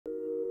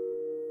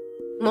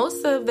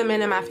Most of the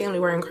men in my family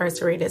were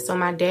incarcerated. So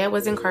my dad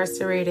was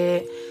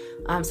incarcerated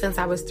since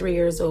I was 3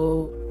 years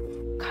old.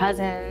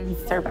 Cousins,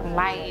 serving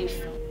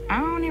life. I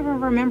don't even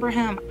remember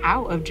him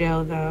out of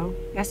jail, though.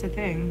 That's the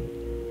thing.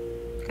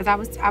 Because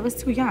I was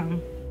too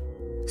young.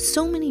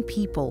 So many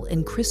people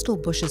in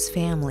Kristal Bush's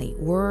family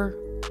were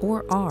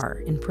or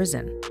are in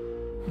prison.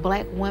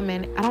 Black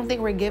women, I don't think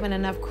we're given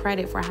enough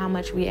credit for how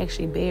much we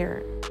actually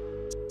bear.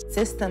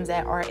 Systems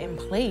that are in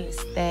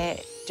place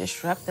that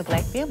disrupt the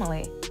Black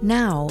family.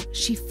 Now,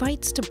 she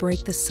fights to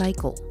break the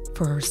cycle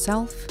for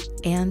herself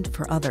and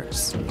for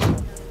others.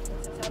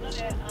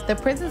 The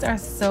prisons are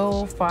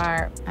so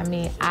far,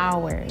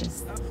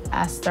 hours.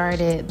 I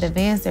started the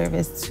van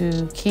service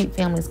to keep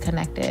families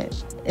connected.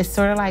 It's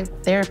sort of like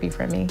therapy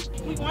for me.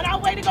 We on our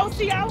way to go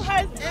see our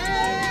husband.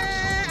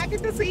 I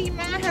get to see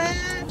my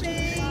husband.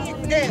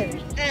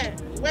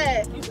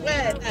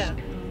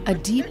 A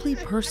deeply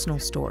personal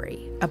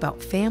story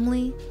about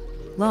family,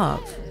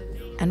 love,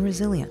 and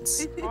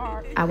resilience.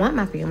 I want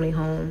my family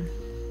home,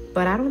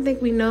 but I don't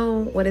think we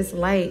know what it's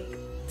like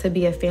to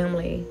be a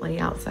family on the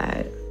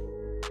outside.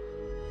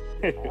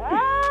 Hey,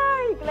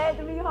 glad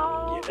to be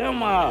home. Yeah,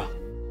 Ma.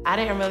 I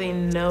didn't really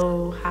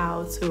know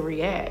how to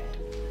react.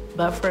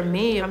 But for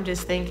me, I'm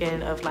just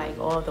thinking of like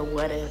all the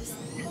what ifs.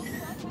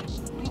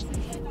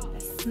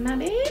 My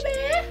baby.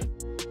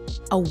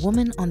 A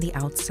Woman on the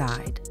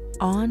Outside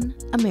on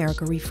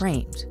America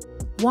ReFramed.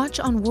 Watch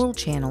on World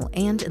Channel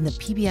and in the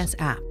PBS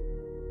app.